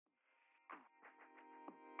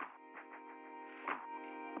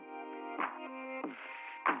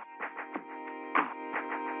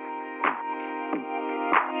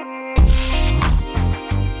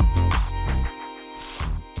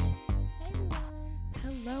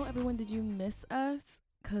Hello, everyone. Did you miss us?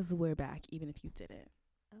 Because we're back, even if you didn't.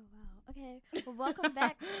 Oh, wow. Okay. Well, welcome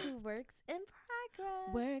back to Works in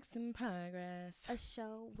Progress. Works in progress. A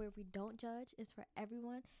show where we don't judge, is for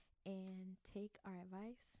everyone, and take our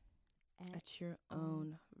advice At your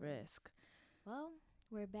own risk. Well,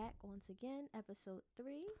 we're back once again, episode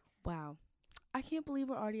 3. Wow. I can't believe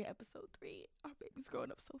we're already at episode 3. Our baby's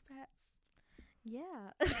growing up so fast.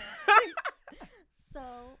 Yeah. So,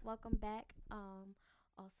 welcome back.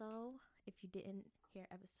 Also, if you didn't hear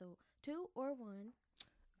episode 2 or 1,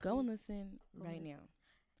 Go and please listen go right listen. now.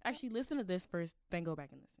 Actually, listen to this first, then go back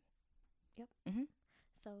and listen. Yep. Mm-hmm.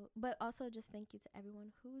 So, but also just thank you to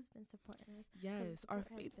everyone who's been supporting us. Yes, our support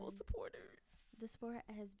has faithful been- supporters. The support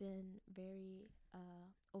has been very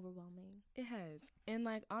overwhelming. It has. And,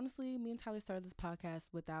 honestly, me and Tyler started this podcast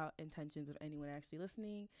without intentions of anyone actually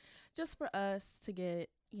listening. Just for us to get,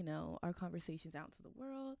 our conversations out to the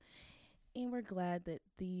world. And we're glad that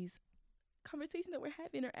these conversations that we're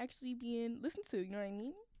having are actually being listened to. You know what I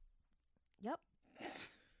mean? Yep.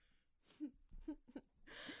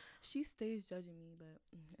 She stays judging me, but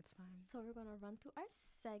it's fine. So we're going to run through our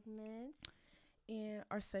segments. And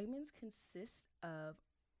our segments consist of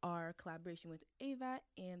our collaboration with AVAT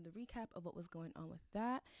and the recap of what was going on with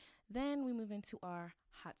that. Then we move into our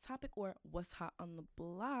hot topic, or what's hot on the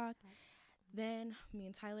block. Then me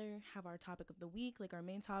and Tyler have our topic of the week, our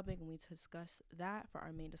main topic, and we discuss that for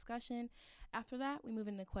our main discussion. After that, we move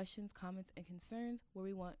into questions, comments, and concerns, where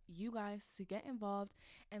we want you guys to get involved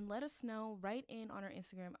and let us know. Write in on our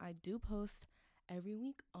Instagram. I do post every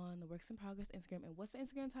week on the Works in Progress Instagram. And what's the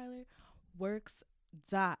Instagram, Tyler? Works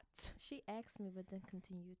dot. She asked me, but then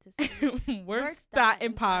continued to say Works dot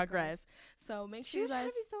in progress. So make She sure you was trying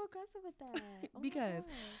guys, to be so aggressive with that. Oh my Because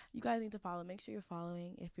gosh. you guys need to follow. Make sure you're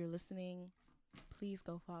following. If you're listening, please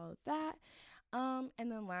go follow that. And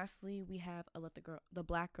then lastly, we have a Let the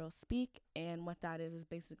Black Girl Speak, and what that is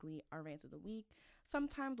basically our rant of the week.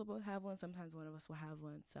 Sometimes we'll both have one, sometimes one of us will have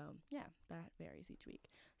one. So yeah, that varies each week.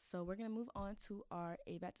 So we're gonna move on to our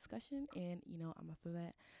AVAT discussion, and I'm gonna throw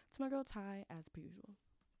that to my girl Ty as per usual.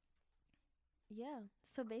 Yeah.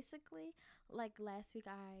 So basically, like last week,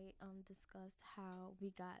 I discussed how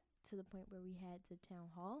we got to the point where we had the town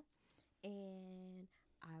hall, and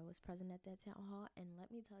I was present at that town hall. And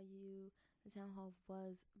let me tell you, the town hall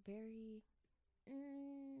was very.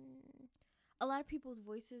 A lot of people's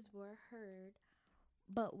voices were heard,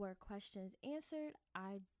 but were questions answered?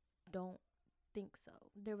 I don't think so.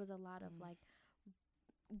 There was a lot of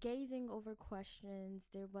gazing over questions.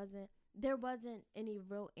 There wasn't any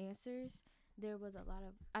real answers. There was a lot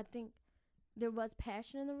of, I think there was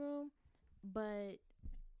passion in the room,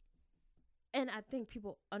 and I think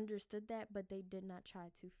people understood that, but they did not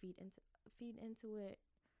try to feed into it,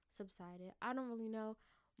 subside it. I don't really know,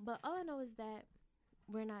 but all I know is that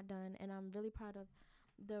we're not done, and I'm really proud of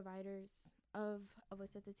the writers of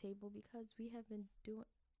us at the table, because we have been doing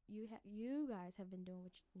you guys have been doing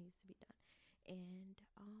what needs to be done, and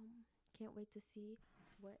can't wait to see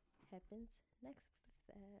what happens next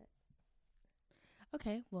with that.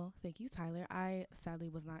 Okay, well, thank you, Tyler. I sadly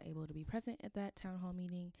was not able to be present at that town hall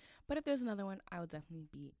meeting, but if there's another one, I will definitely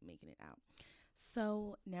be making it out.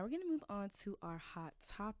 So now we're gonna move on to our hot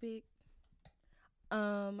topic.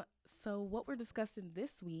 So what we're discussing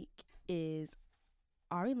this week is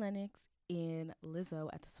Ari Lennox and Lizzo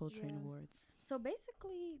at the Soul Train Yeah. Awards. So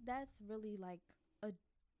basically, that's really a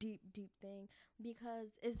deep thing,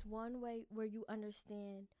 because it's one way where you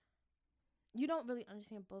don't really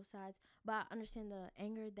understand both sides, but I understand the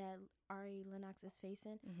anger that Ari Lennox is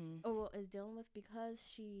facing, or is dealing with, because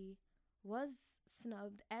she was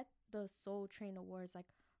snubbed at the Soul Train Awards.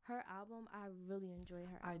 Her album, I really enjoy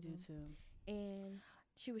her album. I do too. And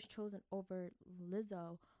she was chosen over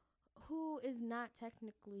Lizzo, who is not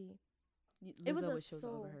technically. It was Lizzo chosen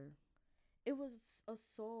over soul. her. It was a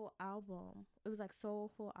soul album. It was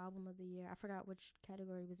soulful album of the year. I forgot which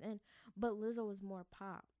category it was in, but Lizzo was more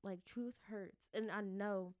pop. Truth Hurts, and I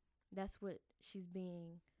know that's what she's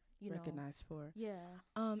being, recognized for. Yeah.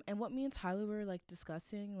 And what me and Tyler were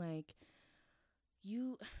discussing,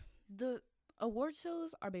 the award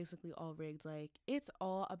shows are basically all rigged. It's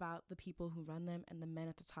all about the people who run them and the men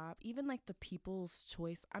at the top. Even the people's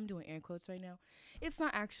choice, I'm doing air quotes right now, it's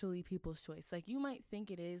not actually people's choice. You might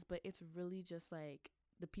think it is, but it's really just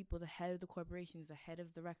the people, the head of the corporations, the head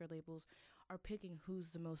of the record labels, are picking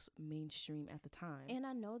who's the most mainstream at the time. And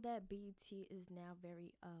I know that BET is now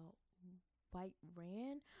very white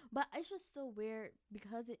ran, but it's just still weird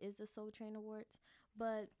because it is the Soul Train Awards,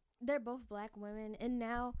 but they're both black women, and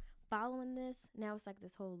now following this, now it's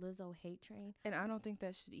this whole Lizzo hate train. And I don't think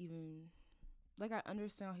that should even Like, I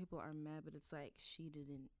understand how people are mad, but it's like she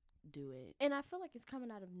didn't do it. And I feel like it's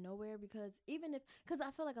coming out of nowhere because because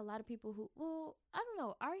I feel like a lot of people who, well, I don't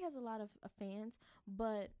know, Ari has a lot of fans,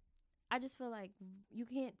 but I just feel like you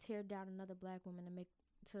can't tear down another black woman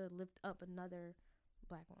to lift up another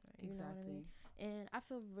black woman. You know what I mean? And I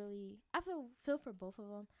feel for both of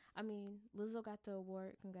them. I mean, Lizzo got the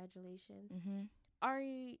award. Congratulations. Mm-hmm.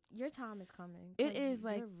 Ari, your time is coming. It is,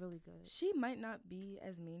 like, you're really good. She might not be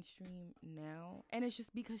as mainstream now, and it's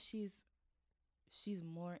just because she's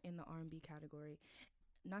more in the R&B category.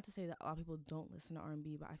 Not to say that a lot of people don't listen to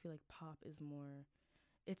R&B, but I feel like pop is more,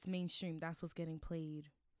 it's mainstream. That's what's getting played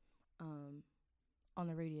on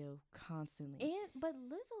the radio constantly. But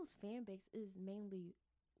Lizzo's fan base is mainly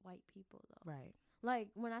white people though. Right. Like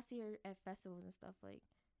when I see her at festivals and stuff, like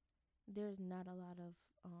there's not a lot of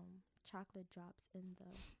chocolate drops in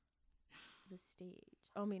the stage.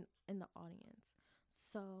 I mean, in the audience.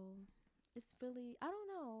 So it's really, I don't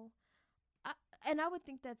know. I would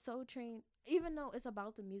think that Soul Train, even though it's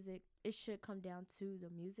about the music, it should come down to the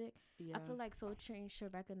music. Yeah. I feel like Soul Train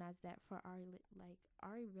should recognize that for Ari. Like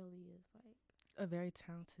Ari really is like a very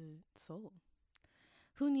talented soul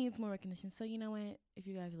who needs more recognition. So you know what? If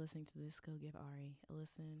you guys are listening to this, go give Ari a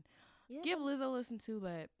listen. Yeah. Give Lizzo a listen too,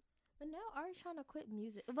 but now Ari's trying to quit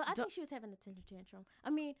music. But I think she was having a temper tantrum. I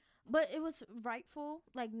mean, but it was rightful.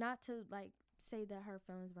 Like not to like say that her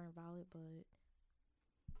feelings weren't valid, but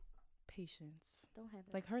patience. Don't have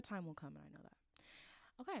it. Like her time will come, and I know that.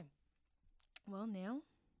 Okay. Well, now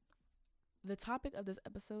the topic of this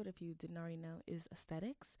episode, if you didn't already know, is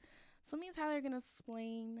aesthetics. So me and Tyler are gonna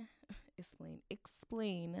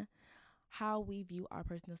explain how we view our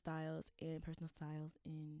personal styles and personal styles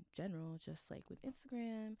in general, just like with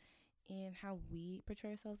Instagram, and how we portray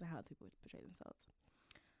ourselves and how other people portray themselves.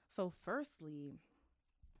 So firstly,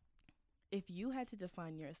 if you had to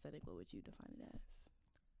define your aesthetic, what would you define it as?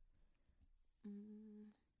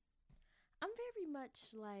 I'm very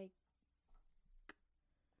much like,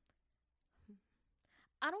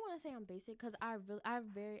 I don't want to say I'm basic because I'm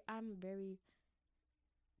very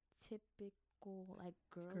typical, like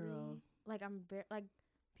girly. Like I'm very like,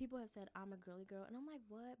 people have said I'm a girly girl, and I'm like,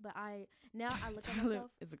 what? But I look at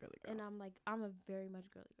myself as a girly girl, and I'm like, I'm a very much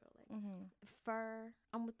girly girl. Like fur,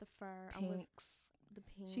 I'm with the fur. Pinks. I'm with the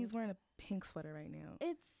pinks. She's wearing a pink sweater right now.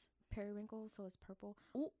 It's periwinkle, so it's purple.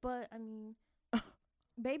 Ooh. But I mean,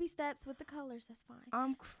 baby steps with the colors. That's fine.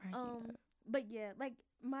 I'm crying. But yeah, like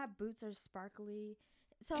my boots are sparkly,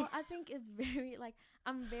 so I think it's very like,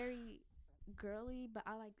 I'm very girly. But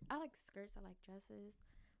I like skirts. I like dresses.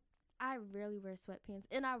 I rarely wear sweatpants,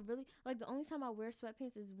 and I really like, the only time I wear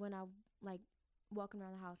sweatpants is when I like walking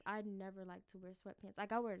around the house. I never like to wear sweatpants.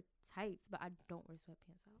 Like I wear tights, but I don't wear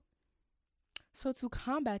sweatpants out. So to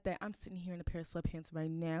combat that, I'm sitting here in a pair of sweatpants right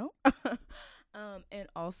now. And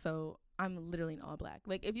also I'm literally in all black.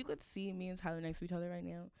 Like if you could see me and Tyler next to each other right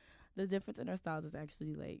now, the difference in our styles is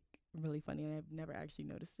actually like really funny, and I've never actually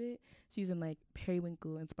noticed it. She's in like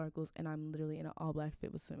periwinkle and sparkles, and I'm literally in an all black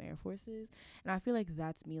fit with some Air Forces. And I feel like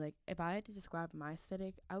that's me. Like if I had to describe my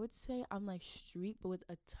aesthetic, I would say I'm like street but with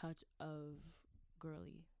a touch of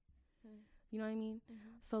girly. You know what I mean?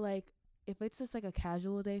 So like if it's just like a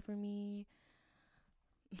casual day for me,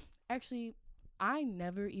 actually I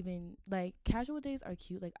never even, like, casual days are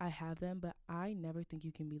cute, like I have them, but I never think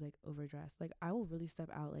you can be like overdressed. Like I will really step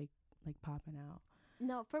out like popping out.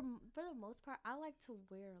 No, for the most part, I like to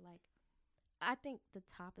wear like, I think the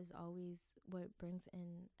top is always what brings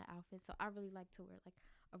in an outfit. So I really like to wear like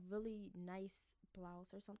a really nice blouse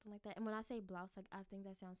or something like that. And when I say blouse, like I think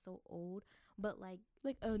that sounds so old, but like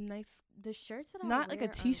a nice, the shirts that I not wear like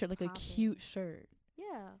a t-shirt, like popping. a cute shirt.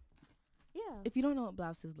 Yeah. If you don't know what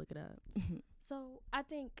blouse is, look it up. So I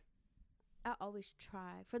think I always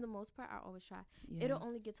try. For the most part, I always try. Yeah. It'll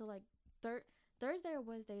only get to like Thursday or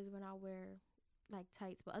Wednesdays when I wear like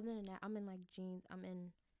tights, but other than that, I'm in like jeans. I'm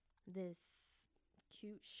in this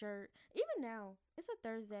cute shirt. Even now, it's a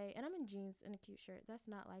Thursday and I'm in jeans and a cute shirt. That's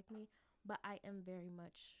not like me, but I am very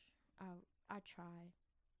much, I try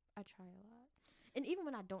a lot. And even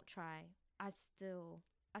when I don't try, I still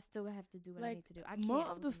have to do what I need to do. I can't. More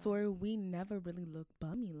of the story, we never really look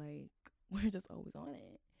bummy. Like we're just always on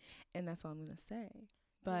it, and that's all I'm gonna say.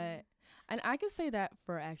 But and I can say that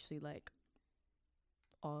for actually like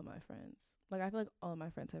all of my friends. Like I feel like all of my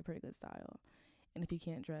friends have pretty good style, and if you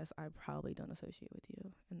can't dress, I probably don't associate with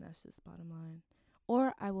you, and that's just bottom line.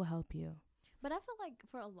 Or I will help you. But I feel like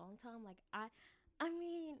for a long time, like I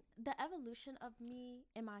mean, the evolution of me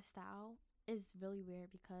and my style is really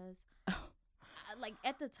weird because like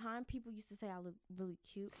at the time people used to say I look really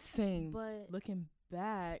cute. Same. But looking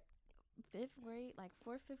back, fifth grade, like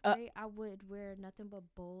fourth, fifth Uh, grade, I would wear nothing but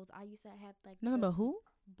bows. I used to have like Nothing the but who?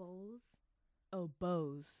 bows, Oh,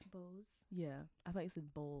 bows. bows. Yeah, I thought you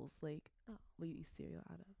said bowls, like Oh, what you eat cereal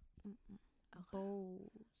out of. mm-mm. Okay.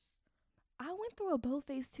 Bows. I went through a bow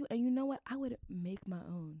phase too, and you know what? I would make my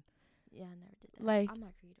own. Yeah, I never did that. Like I'm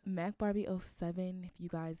not creative. Mac Barbie 07, if you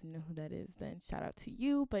guys know who that is, then shout out to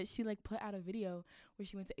you. But she like put out a video where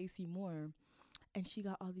she went to AC Moore and she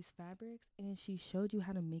got all these fabrics and she showed you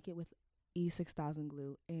how to make it with E6000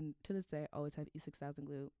 glue. And to this day, I always have E6000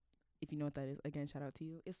 glue. If you know what that is, again, shout out to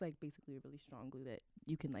you. It's like basically a really strong glue that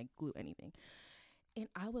you can like glue anything. And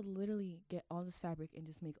I would literally get all this fabric and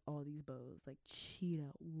just make all these bows, like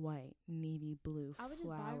cheetah, white, navy blue, I would just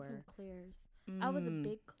buy it flower. from Claire's. I was a Mm,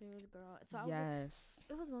 big Claire's girl. So I would, yes.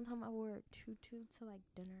 it was one time I wore a tutu to like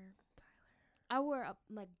dinner. I wore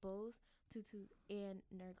like bows, tutus, and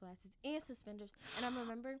nerd glasses and suspenders. And I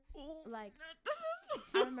remember, like,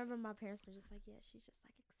 I remember my parents were just like, yeah, she's just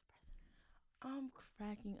like expressing herself. I'm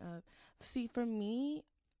cracking up. See, for me,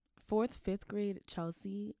 fourth, fifth grade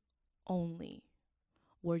Chelsea only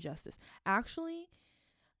wore Justice. Actually,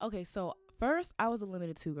 okay, so first I was a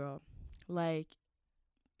limited two girl. Like,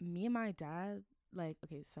 me and my dad, like,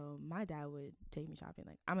 okay, so my dad would take me shopping.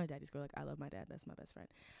 Like, I'm a daddy's girl. Like, I love my dad. That's my best friend.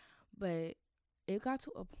 But it got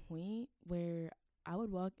to a point where I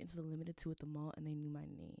would walk into the limited two at the mall and they knew my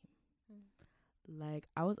name. Like,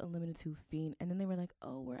 I was a limited two fiend. And then they were like,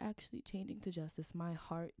 oh, we're actually changing to Justice. My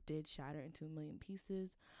heart did shatter into a million pieces.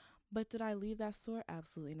 But did I leave that store?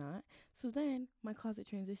 Absolutely not. So then my closet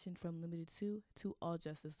transitioned from limited two to all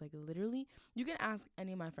Justice. Like, literally, you can ask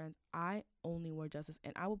any of my friends. I only wore Justice.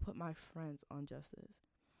 And I will put my friends on Justice.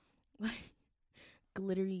 Like,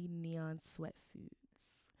 glittery neon sweatsuits.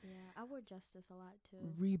 Yeah, I wore Justice a lot too.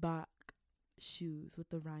 Reebok shoes with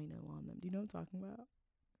the rhino on them. Do you know what I'm talking about?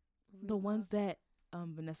 The ones that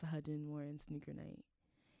Vanessa Hudgens wore in Sneaker Night.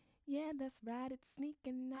 Yeah, that's right. It's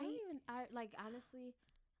Sneaker Night. Honestly,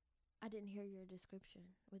 I didn't hear your description.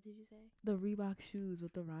 What did you say? The Reebok shoes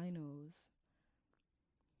with the rhinos.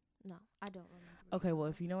 No, I don't remember. Okay, well,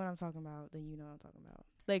 if you know what I'm talking about, then you know what I'm talking about.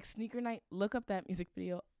 Like, Sneaker Night, look up that music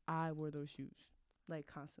video. I wore those shoes, like,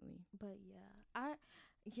 constantly. But I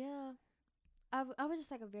was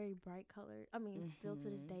just like a very bright color. I mean, still to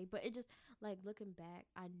this day. But it just, like, looking back,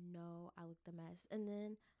 I know I looked a mess. And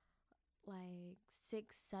then, like,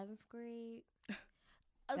 6th, 7th grade.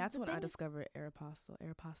 That's when I discovered Aeropostale.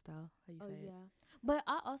 How you say it? Yeah. But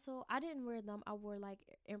I didn't wear them. I wore, like,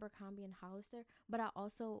 Abercrombie and Hollister. But I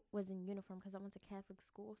also was in uniform because I went to Catholic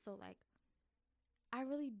school. So, like, I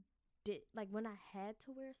really did, like, when I had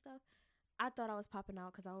to wear stuff, I thought I was popping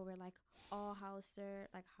out because I would wear, like, all Hollister,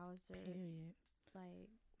 Period. like,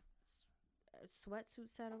 sweatsuit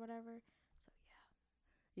set or whatever. So,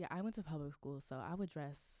 Yeah, I went to public school, so I would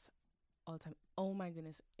dress all the time. Oh, my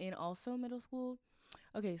goodness. And also middle school.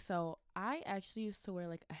 Okay, so I actually used to wear,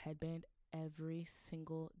 like, a headband every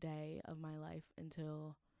single day of my life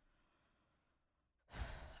until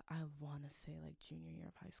I want to say, like, junior year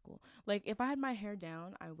of high school. Like, if I had my hair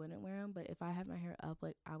down, I wouldn't wear them. But if I had my hair up,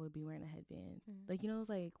 like, I would be wearing a headband. Like, you know those,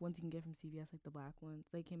 like, ones you can get from CVS, like, the black ones?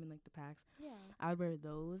 They came in, like, the packs. yeah. I would wear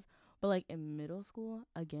those. But, like, in middle school,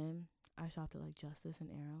 again, I shopped at, like, Justice and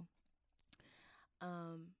Arrow.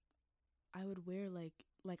 I would wear, like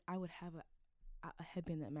I would have a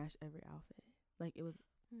headband that matched every outfit. Like, it was,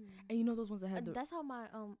 and you know those ones that had the, That's how my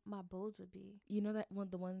my bows would be. you know that one,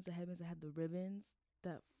 the ones, the headbands that had the ribbons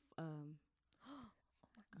that, Oh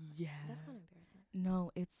my gosh. yeah. That's kind of embarrassing.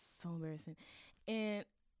 No, it's so embarrassing. And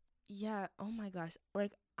yeah, oh my gosh.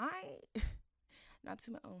 Like, not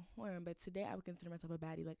to my own horn, but today I would consider myself a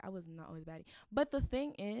baddie. Like, I was not always baddie. But the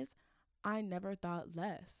thing is, I never thought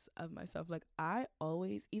less of myself. Like, I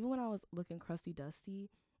always, even when I was looking crusty dusty,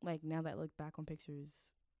 like, now that I look back on pictures,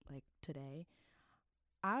 like, today,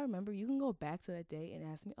 I remember, you can go back to that day and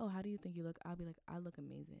ask me, oh, how do you think you look? I'll be like, I look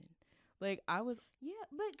amazing. Like, I was, Yeah,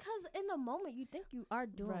 because in the moment you think you are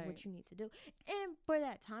doing Right. what you need to do, and for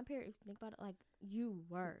that time period, if you think about it, like, you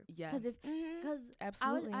were. yeah. Because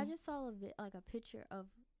Absolutely. I just saw a picture of,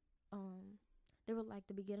 they were like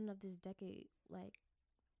the beginning of this decade, like,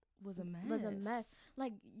 was a mess. was a mess.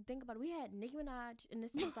 Like, you think about it, we had Nicki Minaj, and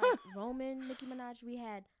this is like Roman Nicki Minaj. We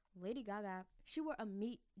had Lady Gaga. She wore a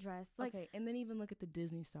meat dress. Like, Okay, and then even look at the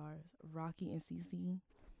Disney stars, Rocky and Cece. I don't know.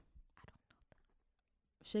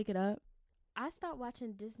 Shake It Up. I stopped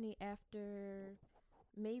watching Disney after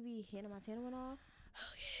maybe Hannah Montana went off.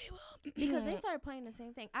 Okay, well, Because they started playing the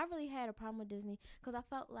same thing. I really had a problem with Disney because I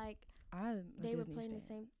felt like they were playing the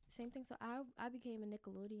same thing. So I became a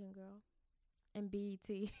Nickelodeon girl and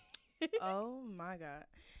BET. Oh my god.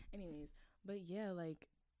 Anyways, but yeah, like,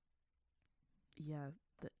 yeah,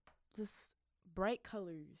 the, just bright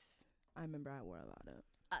colors. I remember I wore a lot of.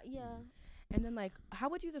 Yeah. And then like, how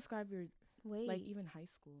would you describe your Wait. like even high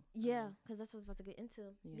school? Yeah, because that's what I was about to get into.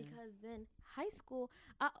 Yeah. Because then high school,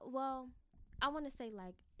 well, I want to say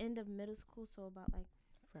like end of middle school, so about like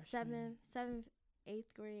Freshman. seventh,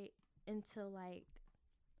 8th grade into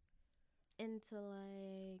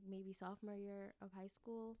maybe sophomore year of high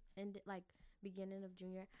school and like beginning of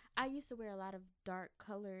junior. I used to wear a lot of dark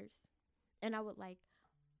colors, and I would like,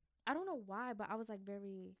 I don't know why, but I was like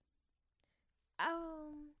very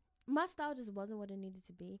my style just wasn't what it needed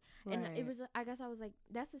to be. Right. And it was, I guess I was like,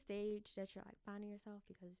 that's a stage that you're like finding yourself,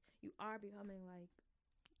 because you are becoming like,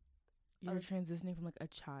 You're transitioning from like a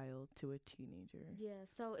child to a teenager. yeah,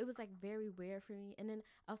 so it was like very weird for me. And then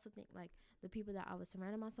I also think like the people that I was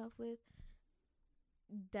surrounding myself with,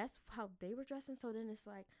 that's how they were dressing. So then it's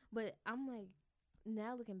like, but I'm like,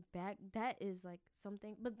 now looking back, that is like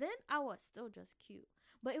something. But then I was still just cute,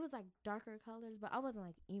 but it was like darker colors, but I wasn't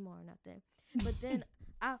like emo or nothing. But then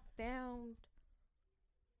I found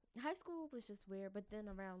high school was just weird. But then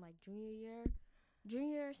around like senior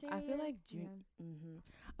I feel year, like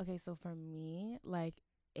Okay, so for me, like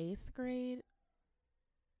 8th grade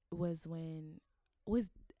was when was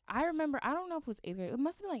I remember, I don't know if it was 8th grade. It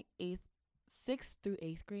must have been like 6th through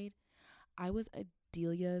 8th grade. I was a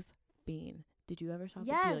Delia's fiend. Did you ever shop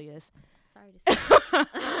at Delia's? Sorry to say.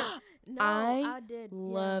 No, I did.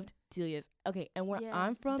 Loved Delia's. Okay, and where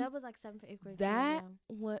I'm from, that was like 7th, 8th grade.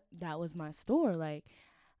 That was my store. Like,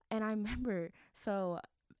 and I remember, so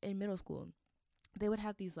in middle school, they would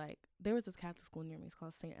have these like, there was this Catholic school near me. It's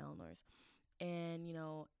called St. Eleanor's, and you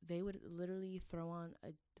know they would literally throw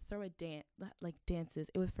a dance, like dances.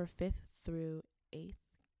 It was for 5th through 8th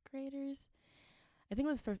graders. I think it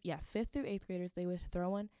was for 5th through 8th graders. They would throw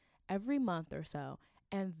one every month or so.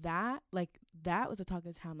 And that was a talk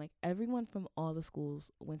of the town. Like, everyone from all the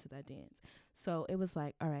schools went to that dance. So it was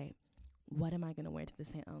like, all right, what am I going to wear to the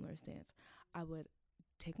St. Eleanor's dance? I would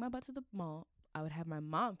take my butt to the mall. I would have my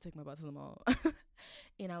mom take my butt to the mall.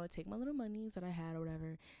 And I would take my little monies that I had or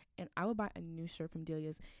whatever. And I would buy a new shirt from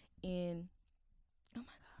Delia's. And, oh my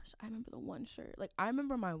gosh, I remember the one shirt. Like, I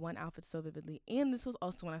remember my one outfit so vividly. And this was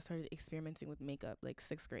also when I started experimenting with makeup, like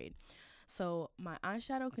 6th grade. So my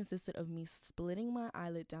eyeshadow consisted of me splitting my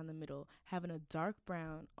eyelid down the middle, having a dark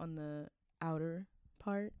brown on the outer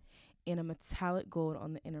part and a metallic gold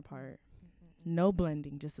on the inner part. Mm-hmm. No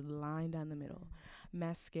blending, just a line down the middle. Mm-hmm.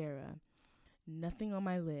 Mascara, nothing on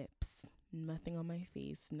my lips, nothing on my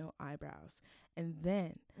face, no eyebrows. And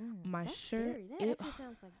then my shirt. Scary. That actually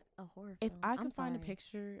sounds like a horror film. If I could find a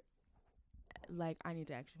picture, like, I need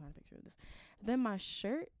to actually find a picture of this. Then my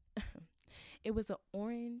shirt, it was an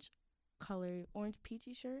orange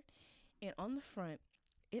peachy shirt, and on the front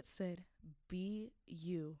it said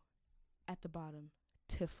BU at the bottom,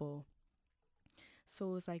 Tiffle.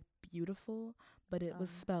 So it was like beautiful, but it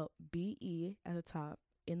was spelled BE at the top.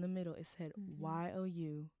 In the middle it said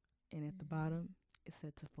YOU, and at the bottom it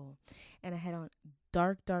said Tiffle. And I had on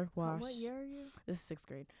dark wash. What year are you? This is 6th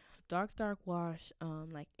grade. Dark wash,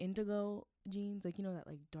 like indigo jeans, like, you know, that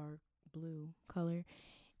like dark blue color,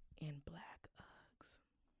 and black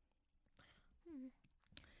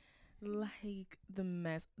like the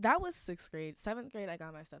mess. That was 6th grade. 7th grade, I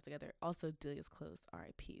got my stuff together. Also, Delia's closed,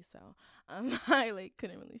 RIP. So I like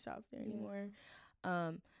couldn't really shop there anymore.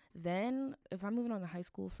 Then if I'm moving on to high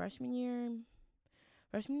school, freshman year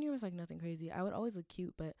was like nothing crazy. I would always look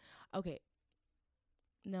cute, but okay.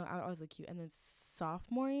 No, I would always look cute. And then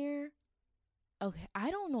sophomore year, okay, I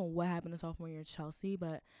don't know what happened to sophomore year Chelsea,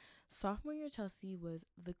 but sophomore year Chelsea was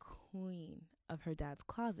the queen of her dad's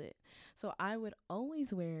closet. So I would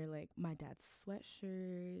always wear like my dad's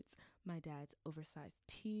sweatshirts, my dad's oversized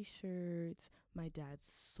t-shirts, my dad's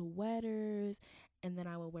sweaters, and then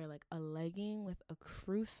I would wear like a legging with a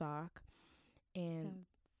crew sock and sounds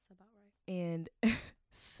about right. And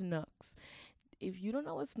Snooks. If you don't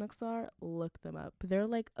know what Snooks are, look them up. They're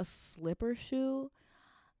like a slipper shoe.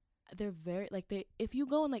 They're very like if you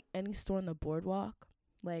go in like any store in the boardwalk,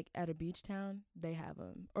 like at a beach town, they have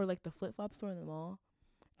them. Or like the flip-flop store in the mall.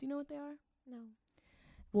 Do you know what they are? No.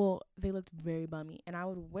 Well, they looked very bummy. And I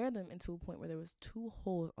would wear them into a point where there was 2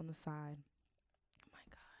 holes on the side. Oh, my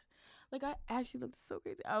God. Like, I actually looked so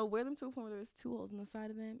crazy. I would wear them to a point where there was 2 holes on the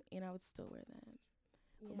side of them, and I would still wear them.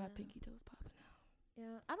 With my pinky toes popping out.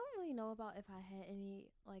 Yeah. I don't really know about if I had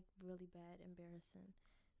any, like, really bad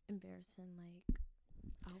embarrassing, like,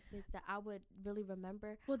 outfits that I would really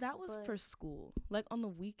remember. Well, that was for school. Like on the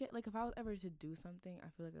weekend, like if I was ever to do something, I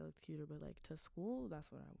feel like I looked cuter. But like to school,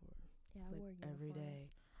 that's what I wore. Yeah, I wore every day.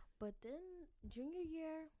 But then junior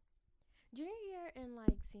year, junior year and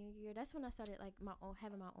like senior year, that's when I started like my own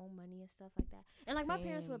having my own money and stuff like that. And like my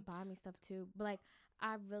parents Same. would buy me stuff too, but like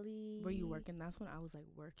I really Were you working? That's when I was like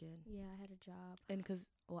working, Yeah, I had a job. and cause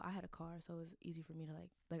well, I had a car, so it was easy for me to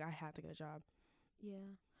like I had to get a job.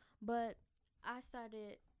 Yeah, but I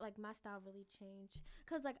started like my style really changed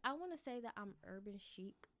because like I want to say that I'm urban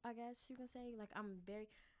chic. I guess you can say like I'm very.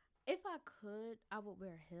 If I could, I would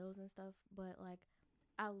wear heels and stuff, but like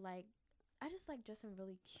I like I just like dressing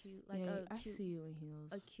really cute, like Yeah, I see you in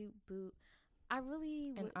heels. a cute boot. I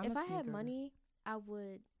really And would. I'm If a I had sneaker. money, I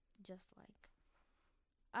would just like.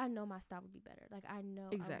 I know my style would be better. Like I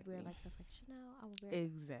know I would wear Exactly. like stuff like Chanel. I would wear.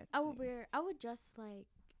 Exactly. I would wear. I would dress like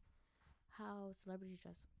how celebrities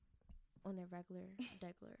dress on their regular.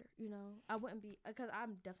 You know, I wouldn't be because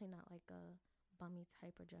I'm definitely not like a bummy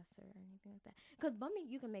type of dresser or anything like that. Because bummy,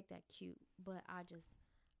 you can make that cute, but I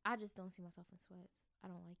just don't see myself in sweats. I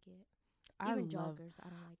don't like it. I Even love. joggers, I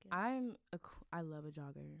don't like it. I love a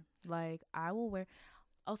jogger. Like I will wear.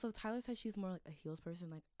 Also, Tyler says she's more like a heels person.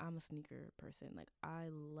 Like I'm a sneaker person. Like I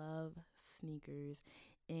love sneakers,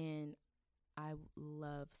 and I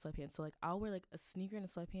love sweatpants. So like I'll wear like a sneaker and a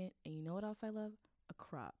sweatpant, and you know what else I love? A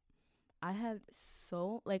crop. I have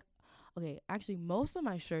so like okay, actually most of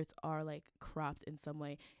my shirts are like cropped in some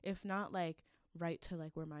way. If not like right to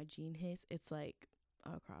like where my jean hits, it's like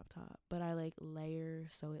a crop top. But I like layer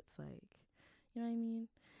so it's like you know what I mean?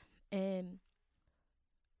 And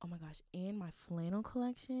oh my gosh, and my flannel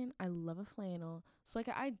collection. I love a flannel. So like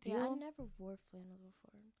I do Yeah, I never wore flannel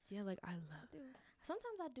before. yeah, like I I love do.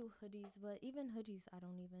 Sometimes I do hoodies, but even hoodies, I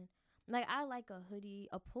don't even like. I like a hoodie,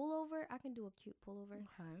 a pullover. I can do a cute pullover,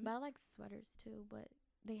 okay. but I like sweaters too. But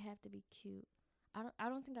they have to be cute. I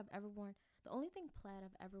don't think I've ever worn. The only thing plaid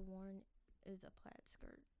I've ever worn is a plaid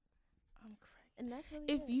skirt, I'm crazy. and that's really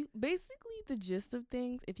If it. you basically the gist of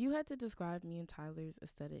things, if you had to describe me and Tyler's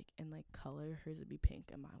aesthetic and like color, hers would be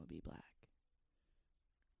pink and mine would be black.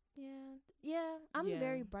 Yeah, yeah. I'm Yeah.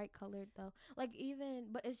 very bright colored though. Like even,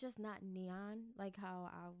 but it's just not neon like how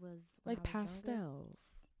I was when Like I was younger. pastels.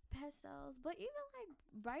 Pastels, but even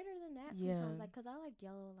like brighter than that Yeah. sometimes. Like, cause I like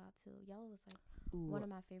yellow a lot too. Yellow is like one Ooh, of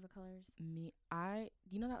my favorite colors. me I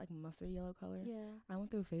you know that like mustard yellow color? Yeah, I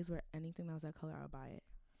went through a phase where anything that was that color I would buy it.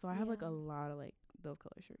 So I have like a yeah. lot of like those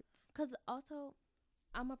color shirts. Cause also,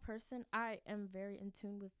 I'm a person. I am very in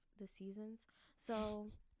tune with the seasons. So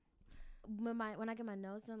when I get my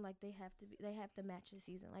nails done, like they have to match the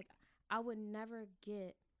season. Like I would never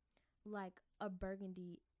get like a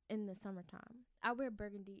burgundy in the summertime. I wear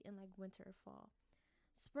burgundy in like winter or fall.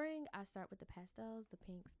 Spring, I start with the pastels, the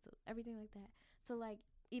pinks, everything like that. So like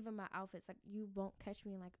even my outfits, like you won't catch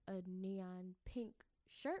me in like a neon pink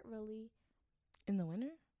shirt. Really, In the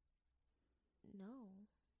winter? no,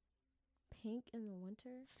 pink in the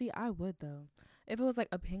winter. See, I would though. If it was like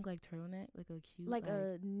a pink like turtleneck, like a cute Like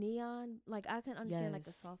a neon, like I can understand like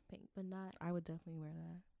a yes, soft pink, but not. I would definitely wear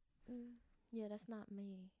that. Yeah, that's not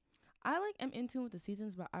me. I like am in tune with the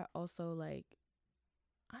seasons, but I also like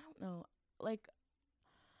I don't know. Like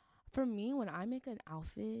for me, when I make an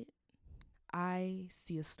outfit, I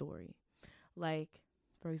see a story. Like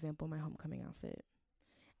for example, my homecoming outfit.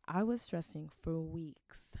 I was stressing for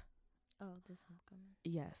weeks. Oh, this homecoming.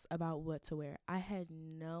 Yes, about what to wear. I had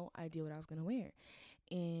no idea what I was gonna wear.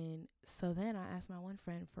 And so then I asked my one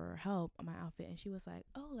friend for help on my outfit and she was like,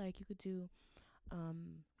 oh, like you could do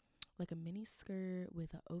um like a mini skirt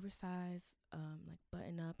with an oversized like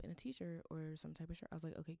button up and a t-shirt or some type of shirt. I was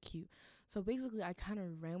like, okay, cute. So basically I kind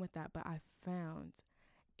of ran with that, but I found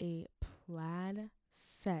a plaid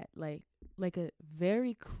set, like a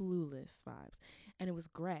very clueless vibes, and it was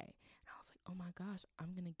gray. And I was like, oh my gosh,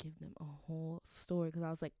 I'm gonna give them a whole story because I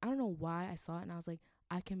was like, I don't know why I saw it, and I was like,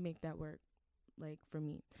 I can make that work, like for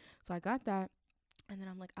me. So I got that. And then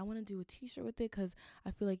I'm like, I want to do a t-shirt with it because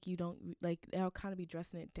I feel like you don't like I'll kind of be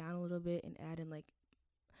dressing it down a little bit and adding like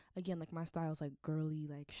again like my style is like girly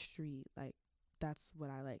like street like that's what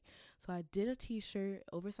I like. So I did a t-shirt,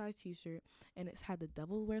 oversized t-shirt, and it's had the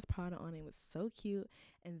Devil Wears Prada on it. It was so cute.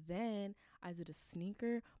 And then I did a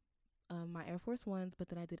sneaker, my Air Force Ones, but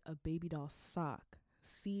then I did a baby doll sock.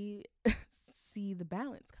 See, see the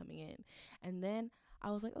balance coming in. And then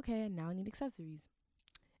I was like, okay, now I need accessories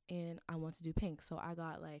and I want to do pink. So I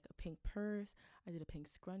got like a pink purse, I did a pink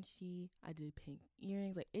scrunchie, I did pink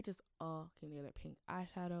earrings. Like it just all came together. Pink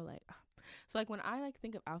eyeshadow, like so like when I like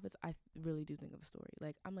think of outfits, I really do think of a story.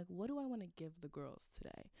 Like I'm like, what do I want to give the girls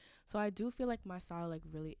today? So I do feel like my style like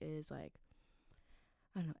really is like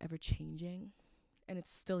I don't know, ever changing and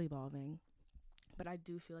it's still evolving. But I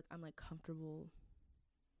do feel like I'm like comfortable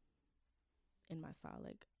in my style.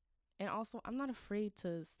 Like and also I'm not afraid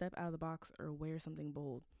to step out of the box or wear something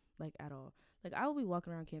bold. like at all. Like I will be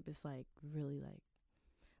walking around campus like really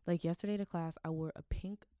like yesterday to class I wore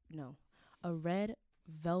a red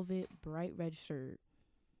velvet bright red shirt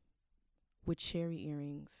with cherry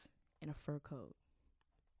earrings and a fur coat.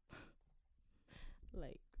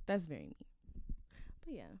 Like that's very me.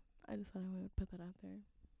 But yeah, I just thought I would put that out there.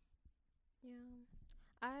 Yeah.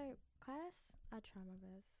 I try my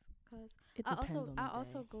best because It I depends also on the I day.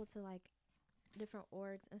 also go to like different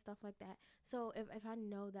orgs and stuff like that. So if I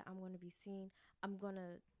know that I'm going to be seen, I'm going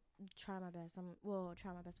to try my best.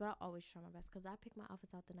 Try my best, but I always try my best because I pick my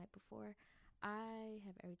outfits out the night before. I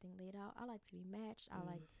have everything laid out. I like to be matched. I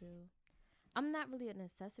like to. I'm not really an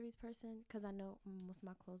accessories person because I know most of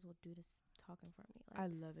my clothes will do this talking for me. I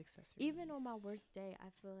Like love accessories. even on my worst day, I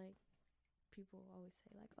feel like people always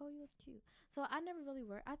say like, "Oh, you look cute." So I never really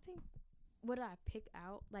work. I think what I pick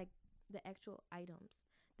out, like the actual items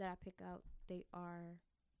that I pick out, they are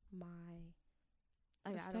my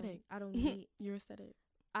like aesthetic. I don't need Your aesthetic.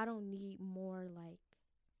 I don't need more like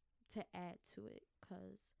to add to it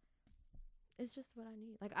because it's just what I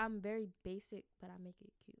need. Like I'm very basic, but I make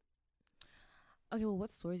it cute. Okay, well,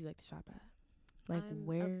 what stores do you like to shop at? Like I'm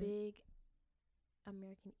where? a big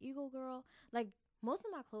American Eagle girl. Like most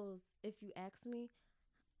of my clothes, if you ask me,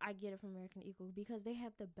 I get it from American Eagle because they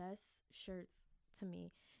have the best shirts to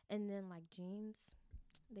me. And then like jeans,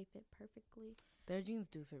 they fit perfectly. Their jeans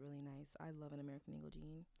do fit really nice. I love an American Eagle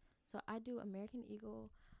jean. So I do American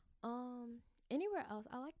Eagle. Anywhere else,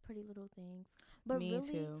 I like Pretty Little Things. But Me really,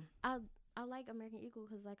 too. I like American Eagle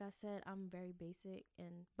because, like I said, I'm very basic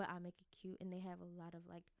but I make it cute, and they have a lot of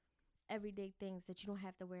like everyday things that you don't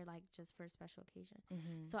have to wear like just for a special occasion.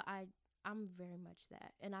 Mm-hmm. So I'm very much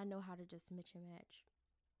that, and I know how to just mix and match.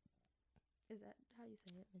 Is that how you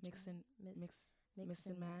say it? Mix and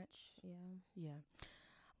and match. Yeah. Yeah.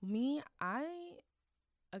 Me,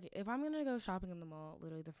 okay, if I'm gonna go shopping in the mall,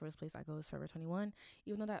 literally the first place I go is Forever 21.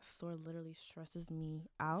 Even though that store literally stresses me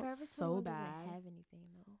out Forever so 21 bad. doesn't have anything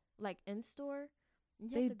though. Like in store, you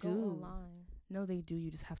They have to do. go online. No, they do.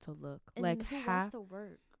 You just have to look. And like then who wants to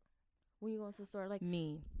work when you go into the store? Like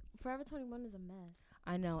me. Forever 21 is a mess.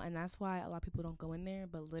 I know, and that's why a lot of people don't go in there.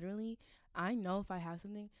 But literally, I know if I have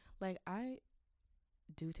something, like I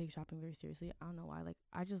do take shopping very seriously. I don't know why. Like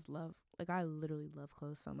I just love, like I literally love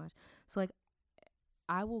clothes so much. So like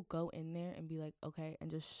I will go in there and be like, okay,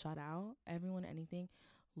 and just shut out everyone, anything.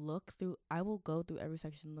 I will go through every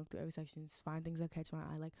section, look through every section, find things that catch my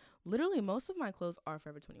eye. Like, literally, most of my clothes are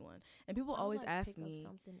Forever 21. And people always ask pick me, up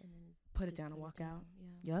something and then put it just down and walk out.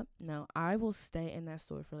 Yeah. Yep. No, I will stay in that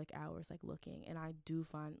store for like hours, like looking. And I do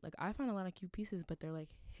find, like, I find a lot of cute pieces, but they're like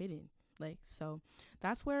hidden. Like, so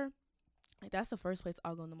that's where, like, that's the first place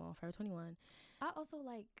I'll go in the mall, Forever 21. I also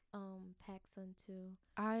like PacSun too.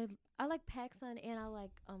 I like PacSun and I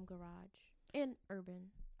like Garage and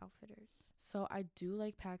Urban Outfitters. So I do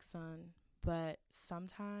like PacSun, but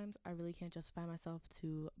sometimes I really can't justify myself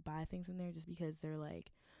to buy things in there just because they're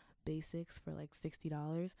like basics for like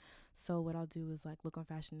 $60. So what I'll do is like look on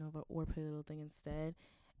Fashion Nova or Pretty Little Thing instead.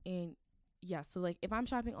 And yeah, so like if I'm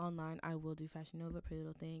shopping online, I will do Fashion Nova, Pretty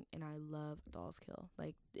Little Thing, and I love Dolls Kill.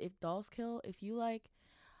 Like if you like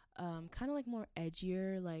kind of like more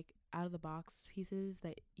edgier, like out of the box pieces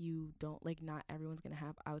that you don't like, not everyone's gonna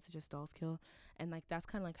have, I would suggest Dolls Kill. And like that's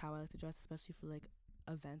kind of like how I like to dress, especially for like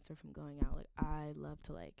events or from going out. Like I love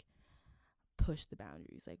to like push the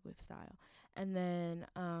boundaries like with style. And then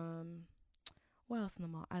what else in the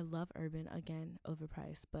mall? I love Urban, again,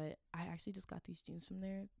 overpriced, but I actually just got these jeans from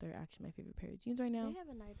there. They're actually my favorite pair of jeans right now. They have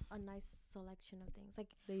a nice selection of things. Like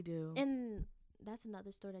they do. And that's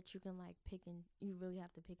another store that you can like pick and you really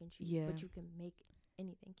have to pick and choose. Yeah. But you can make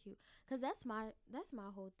anything cute. Cause that's my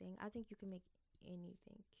whole thing. I think you can make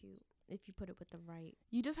anything cute if you put it with the right.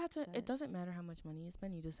 You just have to. set. It doesn't matter how much money you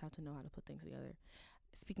spend. You just have to know how to put things together.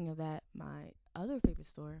 Speaking of that, my other favorite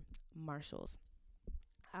store, Marshalls.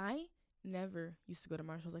 I never used to go to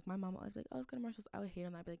Marshalls. Like my mom always be like, "Oh, let's go to Marshalls." I would hate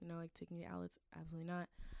on that. I'd be like, "No, like take me to outlets." Absolutely not.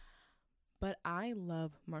 But I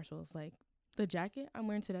love Marshalls. Like the jacket I'm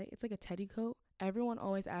wearing today, it's like a teddy coat. Everyone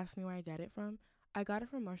always asks me where I get it from. I got it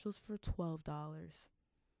from Marshalls for $12.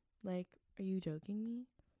 Like, are you joking me?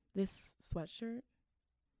 This sweatshirt?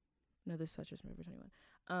 No, this sweatshirt's from Forever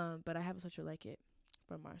 21. But I have a sweatshirt like it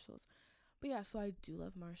from Marshalls. But yeah, so I do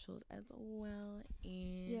love Marshalls as well.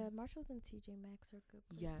 And yeah, Marshalls and TJ Maxx are good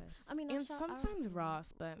places. yes. I mean, and sometimes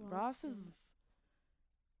Ross, but Ross is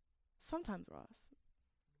sometimes Ross.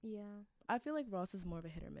 Yeah. I feel like Ross is more of a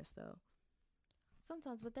hit or miss though.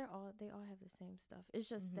 Sometimes, but they all have the same stuff. It's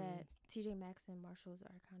just that TJ Maxx and Marshalls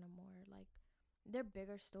are kind of more like they're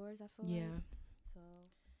bigger stores. I feel like. So,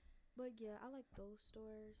 but yeah, I like those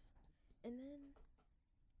stores. And then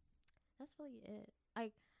That's really it.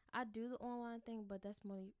 Like I do the online thing, but that's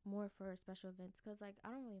more for special events. Cause like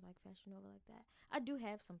I don't really like Fashion Nova like that. I do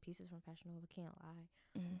have some pieces from Fashion Nova, can't lie,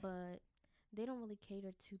 Mm. but they don't really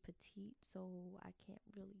cater to petite, so I can't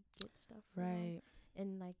really get stuff from them. Right.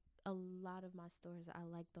 And like a lot of my stores, I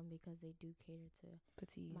like them because they do cater to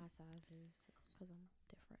Petite. my sizes. Cause I'm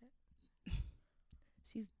different.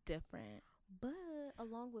 She's different. But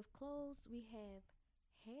along with clothes, we have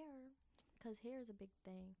hair, cause hair is a big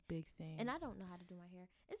thing. Big thing. And I don't know how to do my hair.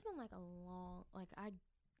 It's been like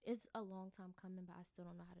it's a long time coming, but I still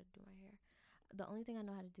don't know how to do my hair. The only thing I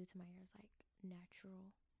know how to do to my hair is like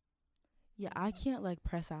natural. Yeah, I can't like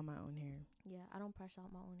press out my own hair. Yeah, I don't press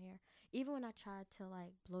out my own hair. Even when I try to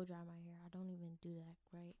like blow dry my hair, I don't even do that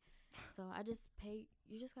right. So I just pay.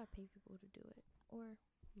 You just gotta pay people to do it, or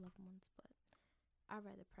loved ones. But I'd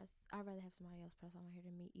rather have somebody else press out my hair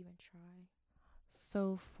than me even try.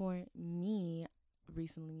 So for me,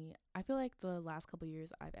 recently, I feel like the last couple of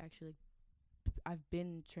years I've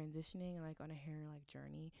been transitioning like on a hair like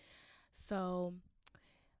journey. So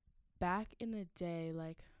back in the day,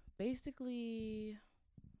 like basically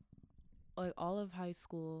like all of high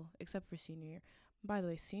school except for senior year. By the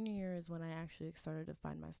way, senior year is when I actually started to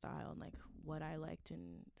find my style and like what I liked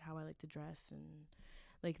and how I like to dress, and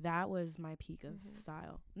like that was my peak of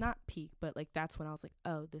style. Not peak, but like that's when I was like,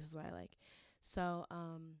 "Oh, this is what I like." So,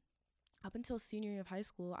 up until senior year of high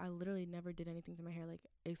school, I literally never did anything to my hair like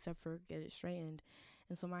except for get it straightened.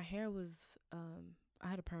 And so my hair was I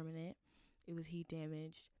had a permanent. It was heat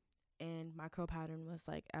damaged and my curl pattern was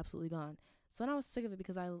like absolutely gone. So then I was sick of it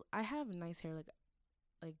because I have nice hair, like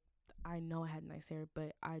I know I had nice hair,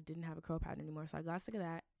 but I didn't have a curl pattern anymore. So I got sick of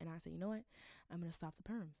that and I said, "You know what? I'm going to stop the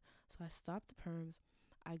perms." So I stopped the perms.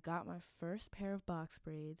 I got my first pair of box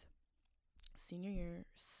braids senior year,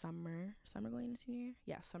 summer going into senior year.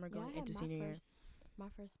 Yeah, summer going into senior year. My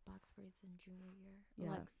first box braids in junior year.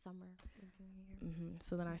 Yeah. Like summer in junior year.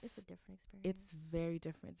 So then it's a different experience. It's very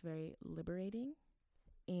different. It's very liberating,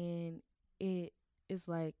 and it is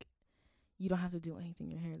like you don't have to do anything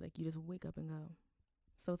in your hair. Like you just wake up and go.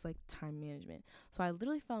 So it's like time management. So I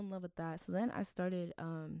literally fell in love with that. So then I started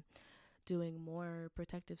doing more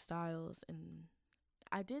protective styles, and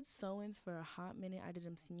I did sew-ins for a hot minute. I did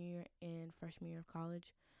them senior year and freshman year of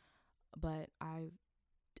college, but I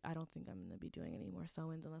don't think I'm gonna be doing any more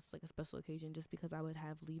sew-ins unless it's like a special occasion, just because I would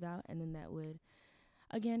have leave out, and then that would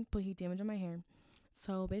again put heat damage on my hair.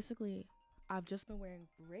 So basically, I've just been wearing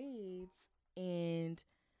braids and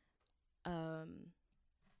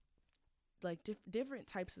like different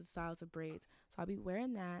types of styles of braids. So I'll be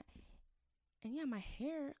wearing that, and yeah, my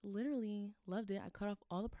hair literally loved it. I cut off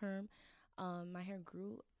all the perm. My hair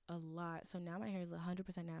grew a lot, so now my hair is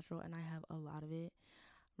 100% natural, and I have a lot of it.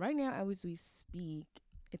 Right now, as we speak,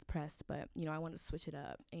 it's pressed, but you know I want to switch it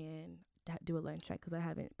up and do a length check because I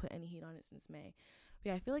haven't put any heat on it since May. But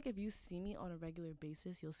yeah, I feel like if you see me on a regular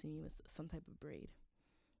basis, you'll see me with some type of braid.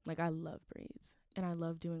 Like I love braids, and I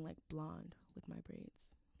love doing like blonde with my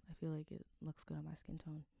braids. I feel like it looks good on my skin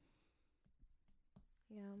tone.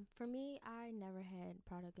 Yeah, for me, I never had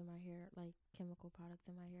product in my hair, like chemical products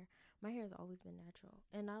in my hair. My hair has always been natural,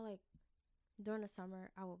 and I like during the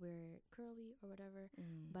summer I would wear it curly or whatever,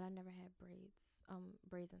 but I never had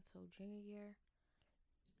braids until junior year.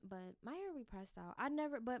 But my hair be pressed out.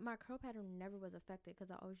 But my curl pattern never was affected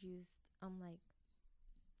because I always used like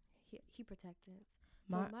heat protectants.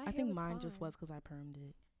 So I think mine just was because I permed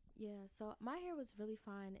it. Yeah, so my hair was really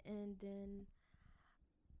fine, and then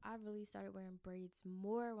I really started wearing braids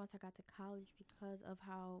more once I got to college because of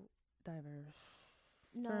how diverse.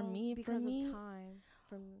 No, for me, of time.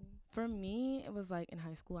 For me, it was like in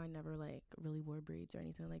high school I never like really wore braids or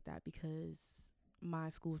anything like that because my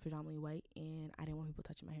school was predominantly white and I didn't want people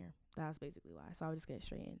touching my hair. That was basically why. So I would just get it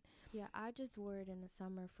straightened. Yeah, I just wore it in the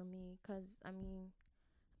summer for me because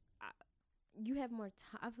you have more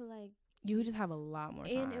time. I feel like you just have a lot more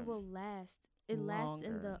time, and it will last. It lasts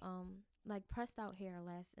in the like pressed out hair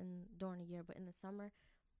lasts in during the year, but in the summer,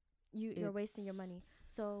 you're wasting your money.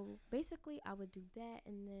 So basically, I would do that,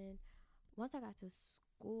 and then once I got to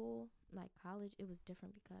school, like college, it was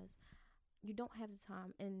different because you don't have the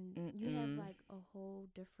time, and you have like a whole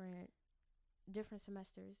different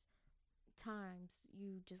semesters times.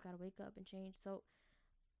 You just gotta wake up and change. So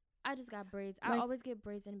I just got braids. I always get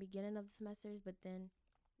braids in the beginning of the semesters, but then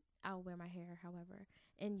I'll wear my hair however,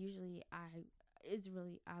 and usually I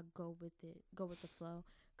go with the flow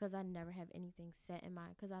because I never have anything set in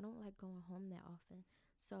mind because I don't like going home that often.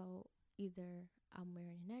 So either I'm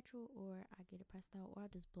wearing it natural or I get it pressed out or I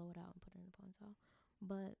just blow it out and put it in a ponytail.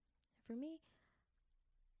 But for me,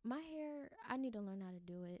 my hair, I need to learn how to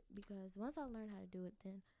do it because once I learn how to do it,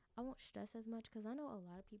 then I won't stress as much because I know a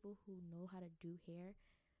lot of people who know how to do hair,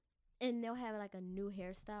 and they'll have like a new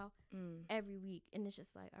hairstyle Mm, every week, and it's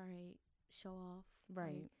just like, all right, show off.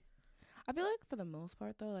 right. I feel like for the most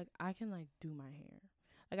part though, like I can like do my hair.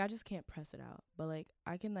 Like I just can't press it out. But like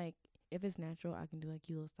I can like if it's natural, I can do like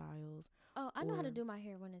cute little styles Oh, I know how to or do my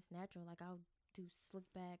hair when it's natural. Like I'll do slick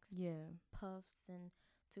backs, yeah, puffs, and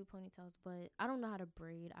two ponytails. But I don't know how to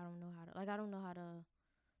braid. I don't know how to I don't know how to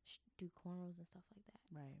do cornrows and stuff like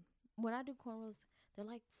that. right. When I do cornrows, they're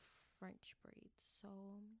like French braids, so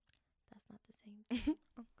that's not the same thing.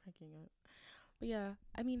 I'm cracking up. But yeah,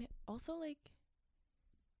 I mean also like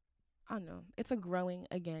I don't know. It's a growing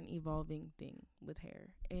again, evolving thing with hair.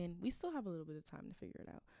 And we still have a little bit of time to figure it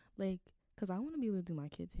out. Like cuz I want to be able to do my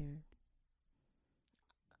kids' hair.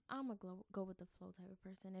 I'm a go with the flow type of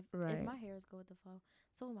person. If Right. my hair is go with the flow,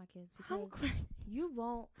 so will my kids I'm because crazy. you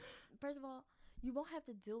won't. First of all, you won't have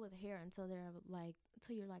to deal with hair until you're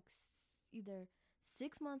like either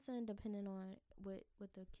 6 months in, depending on what the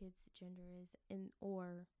kid's gender is, and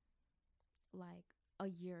or like a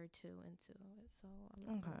year or two into it. So I'm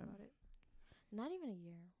not worried Okay. about it. Not even a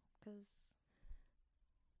year, cause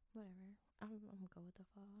whatever. I'm gonna go with the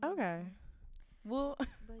flow. I don't Okay. know. Well,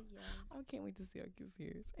 But yeah. I can't wait to see our kids'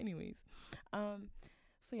 hairs. Anyways, um,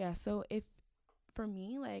 so yeah, so if for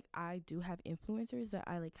me, like I do have influencers that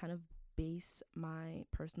I like kind of base my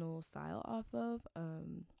personal style off of.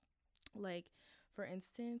 Like for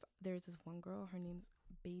instance, there's this one girl, her name's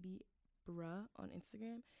Baby Bruh on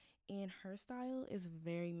Instagram, and her style is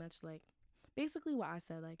very much like basically what I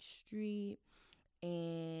said, like street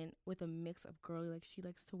and with a mix of girly. Like she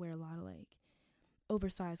likes to wear a lot of like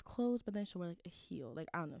oversized clothes, but then she'll wear like a heel. Like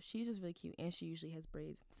I don't know, she's just really cute, and she usually has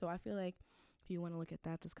braids. So I feel like if you want to look at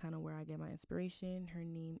that, that's kind of where I get my inspiration. Her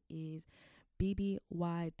name is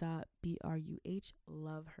BBY.BRUH.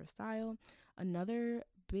 Love her style. Another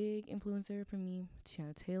big influencer for me,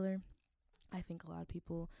 Tiana Taylor. I think a lot of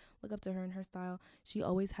people look up to her and her style. She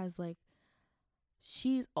always has like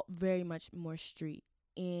she's very much more street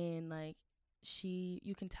and like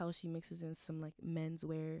you can tell she mixes in some like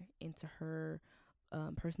menswear into her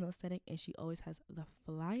personal aesthetic, and she always has the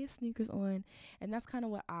flyest sneakers on, and that's kind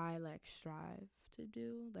of what I like strive to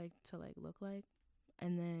do, like to like look like.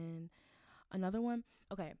 And then another one,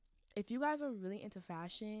 okay, if you guys are really into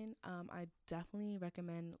fashion, I definitely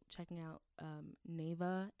recommend checking out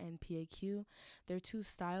Neva and PAQ. They're two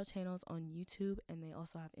style channels on YouTube, and they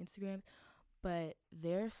also have Instagrams, but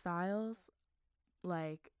their styles,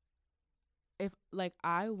 like if like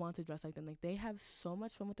I want to dress like them. Like they have so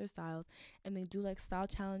much fun with their styles, and they do like style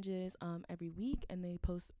challenges every week, and they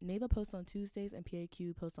post Neva posts on Tuesdays and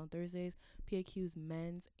PAQ posts on Thursdays. PAQ's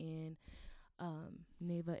men's and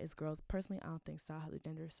Neva is girls. Personally, I don't think style has a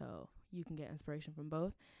gender, so you can get inspiration from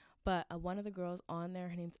both. But one of the girls on there,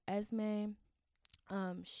 her name's Esme.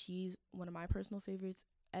 She's one of my personal favorites.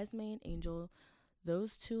 Esme and Angel,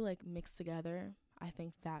 those two like mixed together. I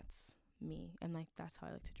think that's me, and like that's how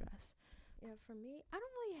I like to dress. Yeah, for me, I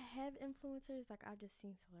don't really have influencers. Like I've just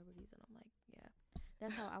seen celebrities, and I'm like, yeah,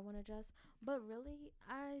 that's how I want to dress. But really,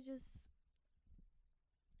 I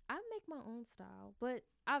make my own style. But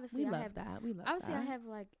We obviously, I love have that. We love obviously I that. have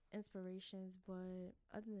like inspirations. But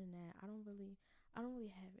other than that, I don't really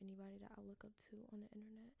have anybody that I look up to on the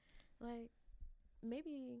internet. Like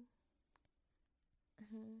maybe,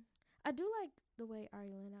 I do like the way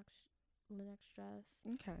Ari Lennox dress.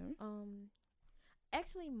 Okay.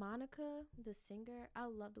 Actually, Monica, the singer, I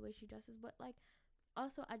love the way she dresses, but like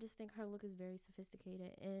also I just think her look is very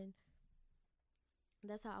sophisticated, and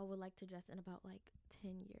that's how I would like to dress in about like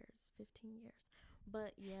 10 years, 15 years.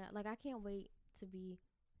 But yeah, like I can't wait to be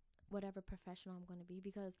whatever professional I'm going to be,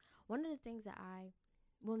 because one of the things that I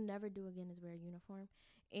will never do again is wear a uniform.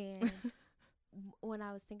 And when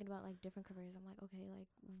I was thinking about like different careers, I'm like, okay, like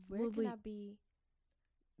where Well, can wait. I be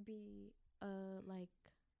like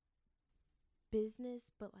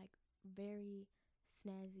business, but like very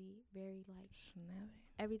snazzy, very like Chanel.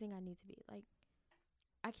 everything I need to be. Like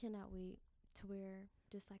I cannot wait to wear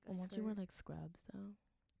just like a Won't skirt. you wear like scrubs though?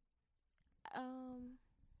 um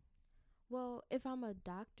well, if I'm a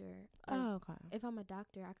doctor, Oh, okay. if I'm a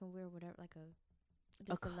doctor, I can wear whatever, like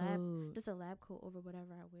A coat. just a lab coat over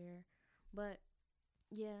whatever I wear. But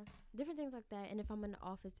yeah, different things like that. And if I'm in the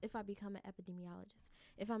office, if I become an epidemiologist,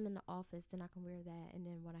 if I'm in the office, then I can wear that. And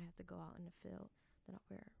then when I have to go out in the field, then I'll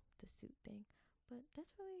wear the suit thing. But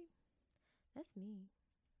that's me.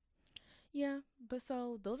 Yeah, but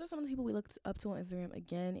so those are some of the people we looked up to on Instagram.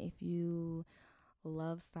 Again, if you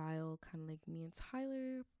love style, kind of like me and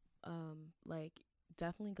Tyler, like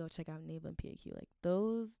definitely go check out Neva and PAQ. Like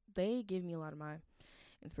those, they give me a lot of my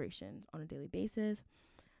inspiration on a daily basis.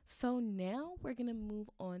 So now we're gonna move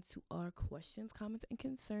on to our questions, comments, and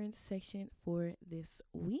concerns section for this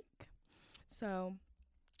week. So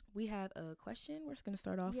we have a question we're just gonna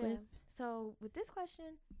start off with. So with this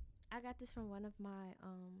question, I got this from one of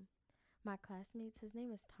my classmates. His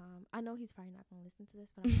name is Tom. I know he's probably not gonna listen to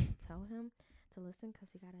this, but I'm gonna tell him to listen because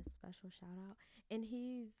he got a special shout out, and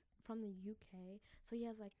he's from the UK, so he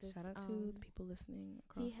has like this. Shout out to the people listening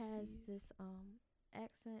across. He has this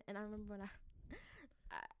accent, and I remember when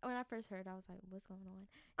when I first heard, I was like, "What's going on?"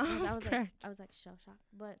 I was like shell shocked.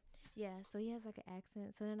 But yeah, so he has like an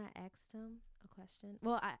accent. So then I asked him a question.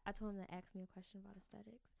 Well, I told him to ask me a question about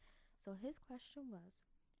aesthetics. So his question was,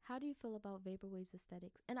 "How do you feel about vaporwave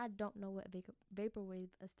aesthetics?" And I don't know what vaporwave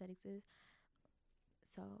aesthetics is.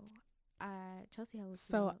 So Chelsea had looked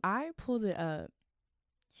it up. I pulled it up.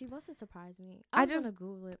 She wants to surprise me. I I'm just gonna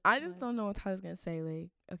Google it. I just don't know what I was gonna say. Like,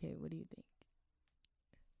 okay, what do you think?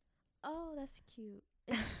 Oh, that's cute.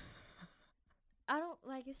 I don't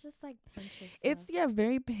like. It's just like Pinterest. It's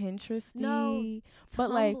very Pinteresty. No, but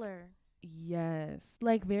Tumblr. like yes,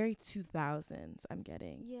 like very 2000s. I'm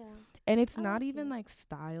getting. Yeah. And it's I not like even it. like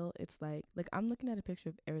style. It's like I'm looking at a picture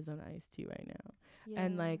of Arizona iced tea right now, Yeah.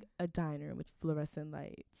 and like a diner with fluorescent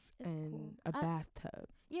lights It's and cool. a bathtub.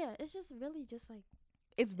 Yeah, it's just really just like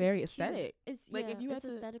It's very cute. aesthetic. It's Like, yeah, if you it's had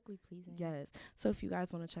to- aesthetically pleasing. Yes. So if you guys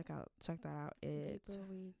want to check that out, it's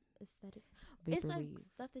Vaporwave aesthetics. It's like Vaporwave.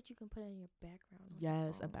 stuff that you can put in your background. on your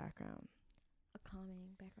Yes, a phone. background. A calming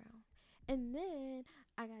background. And then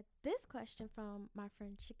I got this question from my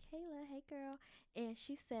friend Shakayla. Hey girl. And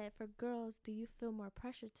she said, for girls, do you feel more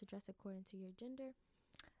pressure to dress according to your gender?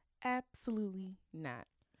 Absolutely not.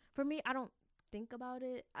 For me, I don't think about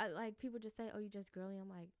it. I like people just say, "Oh, you just girly." I'm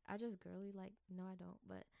like, I just girly. Like, no, I don't.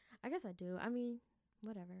 But I guess I do. I mean,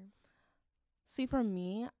 whatever. See, for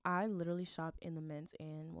me, I literally shop in the men's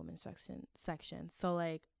and women's section. So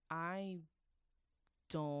like I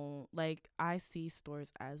don't like I see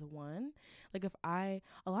stores as one. Like a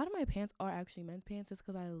lot of my pants are actually men's pants just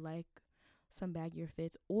because I like some baggier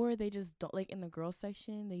fits, or they just don't like in the girls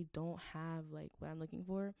section they don't have like what I'm looking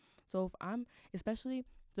for. So if I'm especially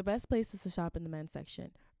the best places to shop in the men's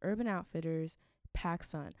section, Urban Outfitters,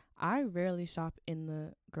 PacSun. I rarely shop in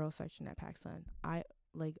the girls section at PacSun.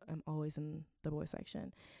 I'm always in the boys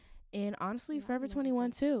section. And honestly, Yeah, I've Forever never 21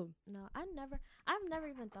 dressed- too. No, I've never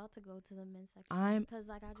even thought to go to the men's section I'm- because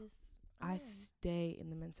like I stay in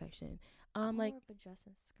the men's section. I'm Like more of a dress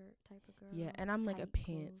and skirt type of girl. yeah, and I'm like a tight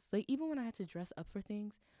pants. clothes. Like even when I had to dress up for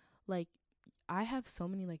things, like I have so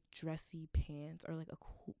many like dressy pants or like a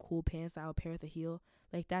cool pants that I'll pair with a heel.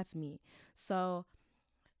 Like that's me. So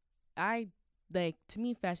I like to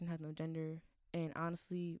me fashion has no gender. And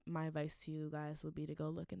honestly, my advice to you guys would be to go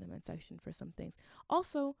look in the men's section for some things.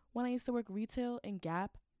 Also, when I used to work retail in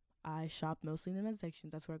Gap, I shopped mostly in the men's section.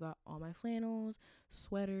 That's where I got all my flannels,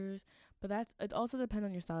 sweaters. But it also depends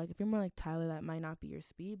on your style. Like if you're more like Tyler, that might not be your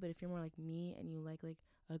speed. But if you're more like me and you like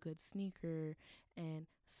a good sneaker and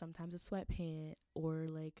sometimes a sweatpant or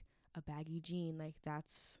like a baggy jean, like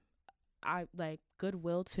that's I like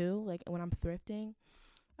Goodwill too. Like when I'm thrifting.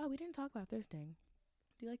 Oh, we didn't talk about thrifting.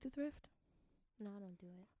 Do you like to thrift? No, I don't do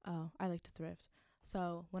it. Oh, I like to thrift.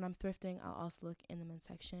 So when I'm thrifting, I'll also look in the men's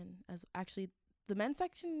section. As actually, the men's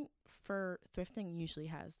section for thrifting usually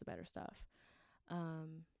has the better stuff.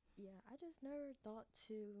 Yeah, I just never thought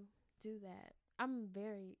to do that. I'm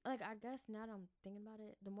very like I guess now that I'm thinking about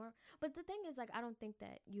it, the more. But the thing is, like, I don't think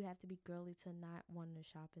that you have to be girly to not want to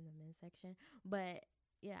shop in the men's section. But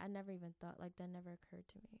yeah, I never even thought like that never occurred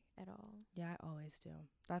to me at all. Yeah, I always do.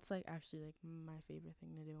 That's like actually like my favorite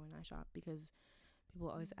thing to do when I shop because people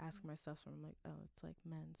always ask my stuff, so I'm like, oh, it's like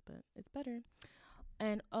men's, but it's better.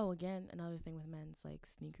 And again, another thing with men's like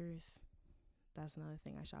sneakers. That's another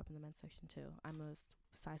thing I shop in the men's section too. I'm a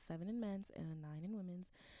size 7 in men's and a 9 in women's.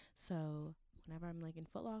 So whenever I'm like in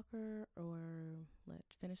Foot Locker or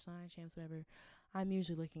Finish Line, Champs, whatever, I'm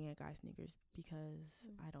usually looking at guy sneakers because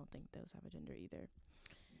I don't think those have a gender either.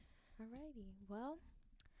 Alrighty, well,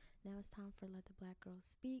 now it's time for Let the Black Girls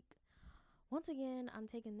Speak. Once again, I'm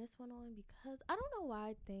taking this one on because I don't know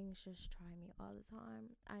why things just try me all the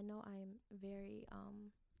time. I know I'm very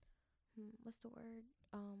what's the word?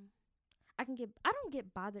 I don't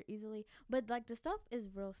get bothered easily, but like the stuff is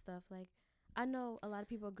real stuff. Like I know a lot of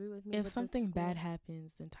people agree with me. If with something the school. bad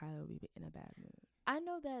happens, then Tyler will be in a bad mood. I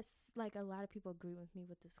know that's like a lot of people agree with me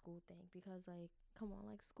with the school thing because like come on,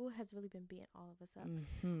 like school has really been beating all of us up.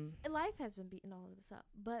 Mm-hmm. Life has been beating all of us up.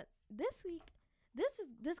 But this week,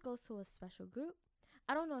 this goes to a special group.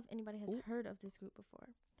 I don't know if anybody has heard of this group before,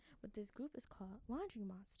 but this group is called Laundry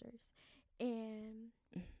Monsters. And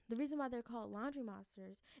the reason why they're called laundry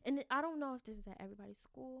monsters, and I don't know if this is at everybody's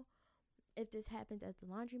school, if this happens at the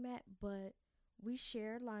laundromat, but we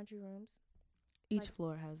share laundry rooms. Each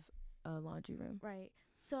floor has a laundry room. Right.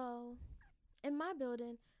 So in my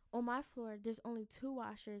building, on my floor, there's only 2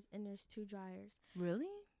 washers and there's 2 dryers. Really?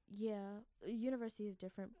 Yeah. University is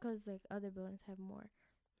different because like other buildings have more.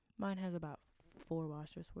 Mine has about 4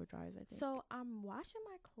 washers, 4 dryers, I think. So I'm washing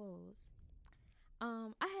my clothes.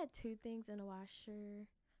 I had 2 things in a washer,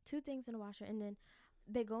 and then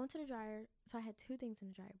they go into the dryer. So I had 2 things in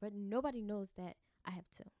the dryer, but nobody knows that I have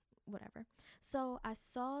 2. Whatever. So I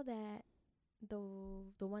saw that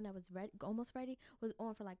the one that was almost ready, was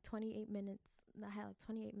on for like 28 minutes. I had like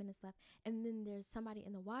 28 minutes left, and then there's somebody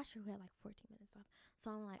in the washer who had like 14 minutes left.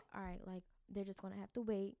 So I'm like, all right, like they're just gonna have to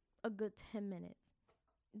wait a good 10 minutes.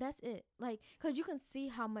 That's it. Like, cause you can see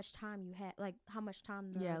how much time you had, like how much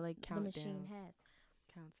time the machine has.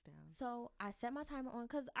 Counts down. So I set my timer on,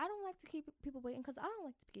 cause I don't like to keep people waiting, cause I don't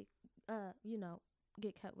like to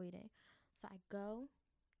get kept waiting. So I go,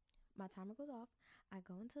 my timer goes off. I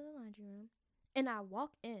go into the laundry room, and I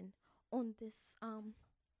walk in on this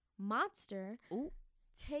monster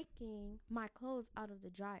taking my clothes out of the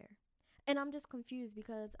dryer, and I'm just confused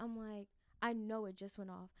because I'm like, I know it just went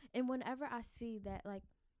off, and whenever I see that, like,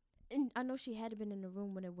 and I know she had been in the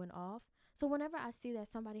room when it went off. So whenever I see that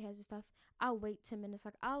somebody has your stuff, I'll wait 10 minutes.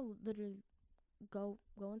 Like, I'll literally go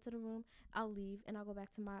into the room, I'll leave, and I'll go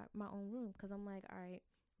back to my own room, because I'm like, all right,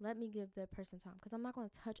 let me give the person time, because I'm not going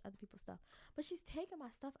to touch other people's stuff. But she's taking my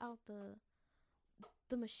stuff out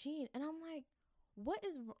the machine, and I'm like, what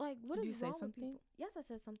is wrong with people? Yes, I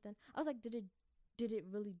said something. I was like, did it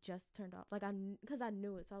really just turned off? Like, because I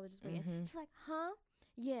knew it, so I was just waiting. She's like, huh?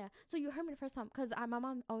 Yeah. So you heard me the first time, because my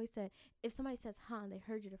mom always said, if somebody says huh, they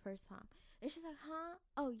heard you the first time. And she's like, huh?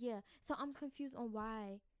 Oh yeah. So I'm confused on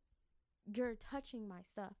why you're touching my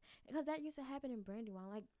stuff, because that used to happen in Brandywine.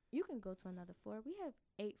 Like, you can go to another floor. We have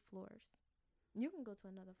 8 floors. You can go to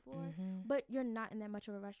another floor, but you're not in that much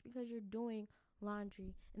of a rush, because you're doing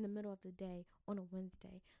laundry in the middle of the day on a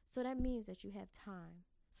Wednesday. So that means that you have time,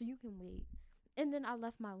 so you can wait. And then I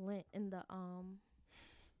left my lint in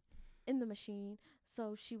the machine,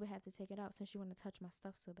 so she would have to take it out since she wanted to touch my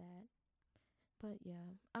stuff so bad. But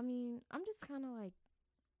yeah, I mean, I'm just kind of like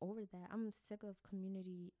over that. I'm sick of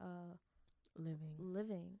community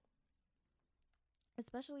living,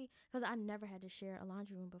 especially because I never had to share a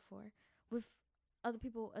laundry room before with other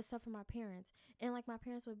people except for my parents. And like, my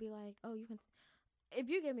parents would be like, oh, you can if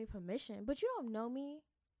you give me permission, but you don't know me,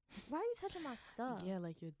 why are you touching my stuff? Yeah,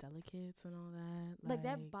 like your delicates and all that. Like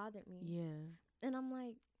that bothered me. Yeah. And I'm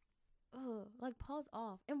like, ugh, like, pause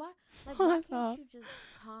off. And why can't you just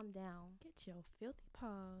calm down? Get your filthy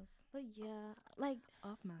paws. But yeah, like,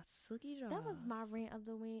 off my silky jaws. That was my rant of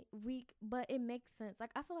the week, but it makes sense.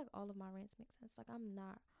 Like, I feel like all of my rants make sense. Like, I'm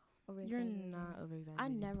not over-exaggerating. You're not over-exaggerating. I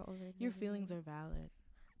never over-exaggerate. Your feelings are valid.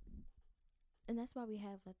 And that's why we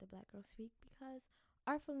have Let the Black Girl Speak, because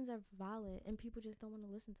our feelings are valid and people just don't want to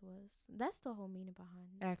listen to us. That's the whole meaning behind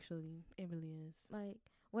it. Actually, it really is. Like,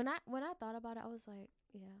 when I thought about it, I was like,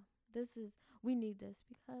 yeah, we need this,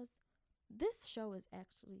 because this show is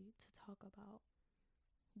actually to talk about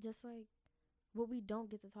just like what we don't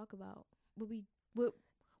get to talk about,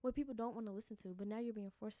 what people don't want to listen to, but now you're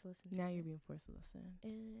being forced to listen to. Now you're being forced to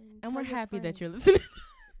listen. And we're happy that you're listening.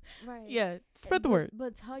 Right. Yeah, spread the word.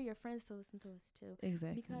 But tell your friends to listen to us too.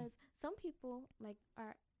 Exactly. Because some people like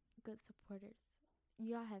are good supporters.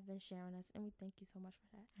 Y'all have been sharing us, and we thank you so much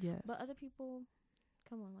for that. Yes. But other people,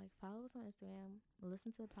 come on, like, follow us on Instagram,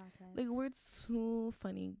 listen to the podcast. Like, we're two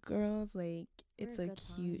funny girls. Like, it's a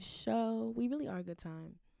cute show. We really are a good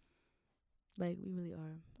time. Like, we really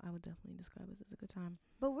are. I would definitely describe us as a good time.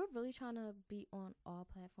 But we're really trying to be on all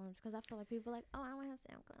platforms, because I feel like people are like, oh, I want to have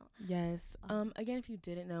SoundCloud. Yes. Again, if you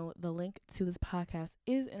didn't know, the link to this podcast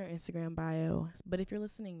is in our Instagram bio. But if you're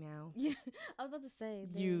listening now, yeah, I was about to say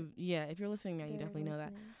if you're listening now, you definitely know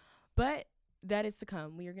that. But that is to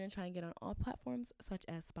come. We are gonna try and get on all platforms such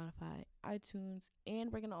as Spotify, iTunes,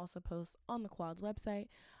 and we're gonna also post on the Quad's website.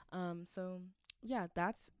 So yeah,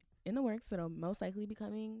 that's in the works. It'll most likely be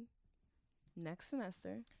coming next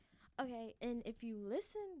semester. Okay, and if you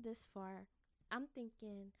listen this far, I'm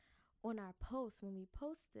thinking on our post, when we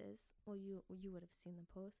post this, or you would have seen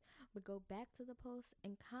the post, but go back to the post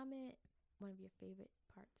and comment one of your favorite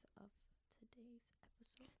parts of today's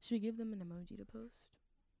episode. Should we give them an emoji to post?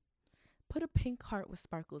 Put a pink heart with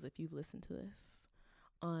sparkles if you've listened to this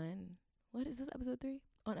on, what is this, episode 3?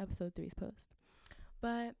 On episode 3's post.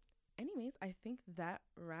 But anyways, I think that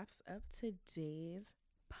wraps up today's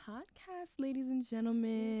podcast, ladies and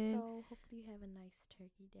gentlemen. So hopefully you have a nice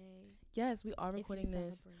turkey day. Yes, we are if you recording this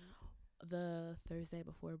celebrate. the Thursday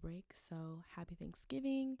before break. So happy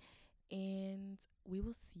Thanksgiving. And we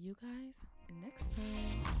will see you guys next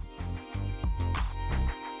time.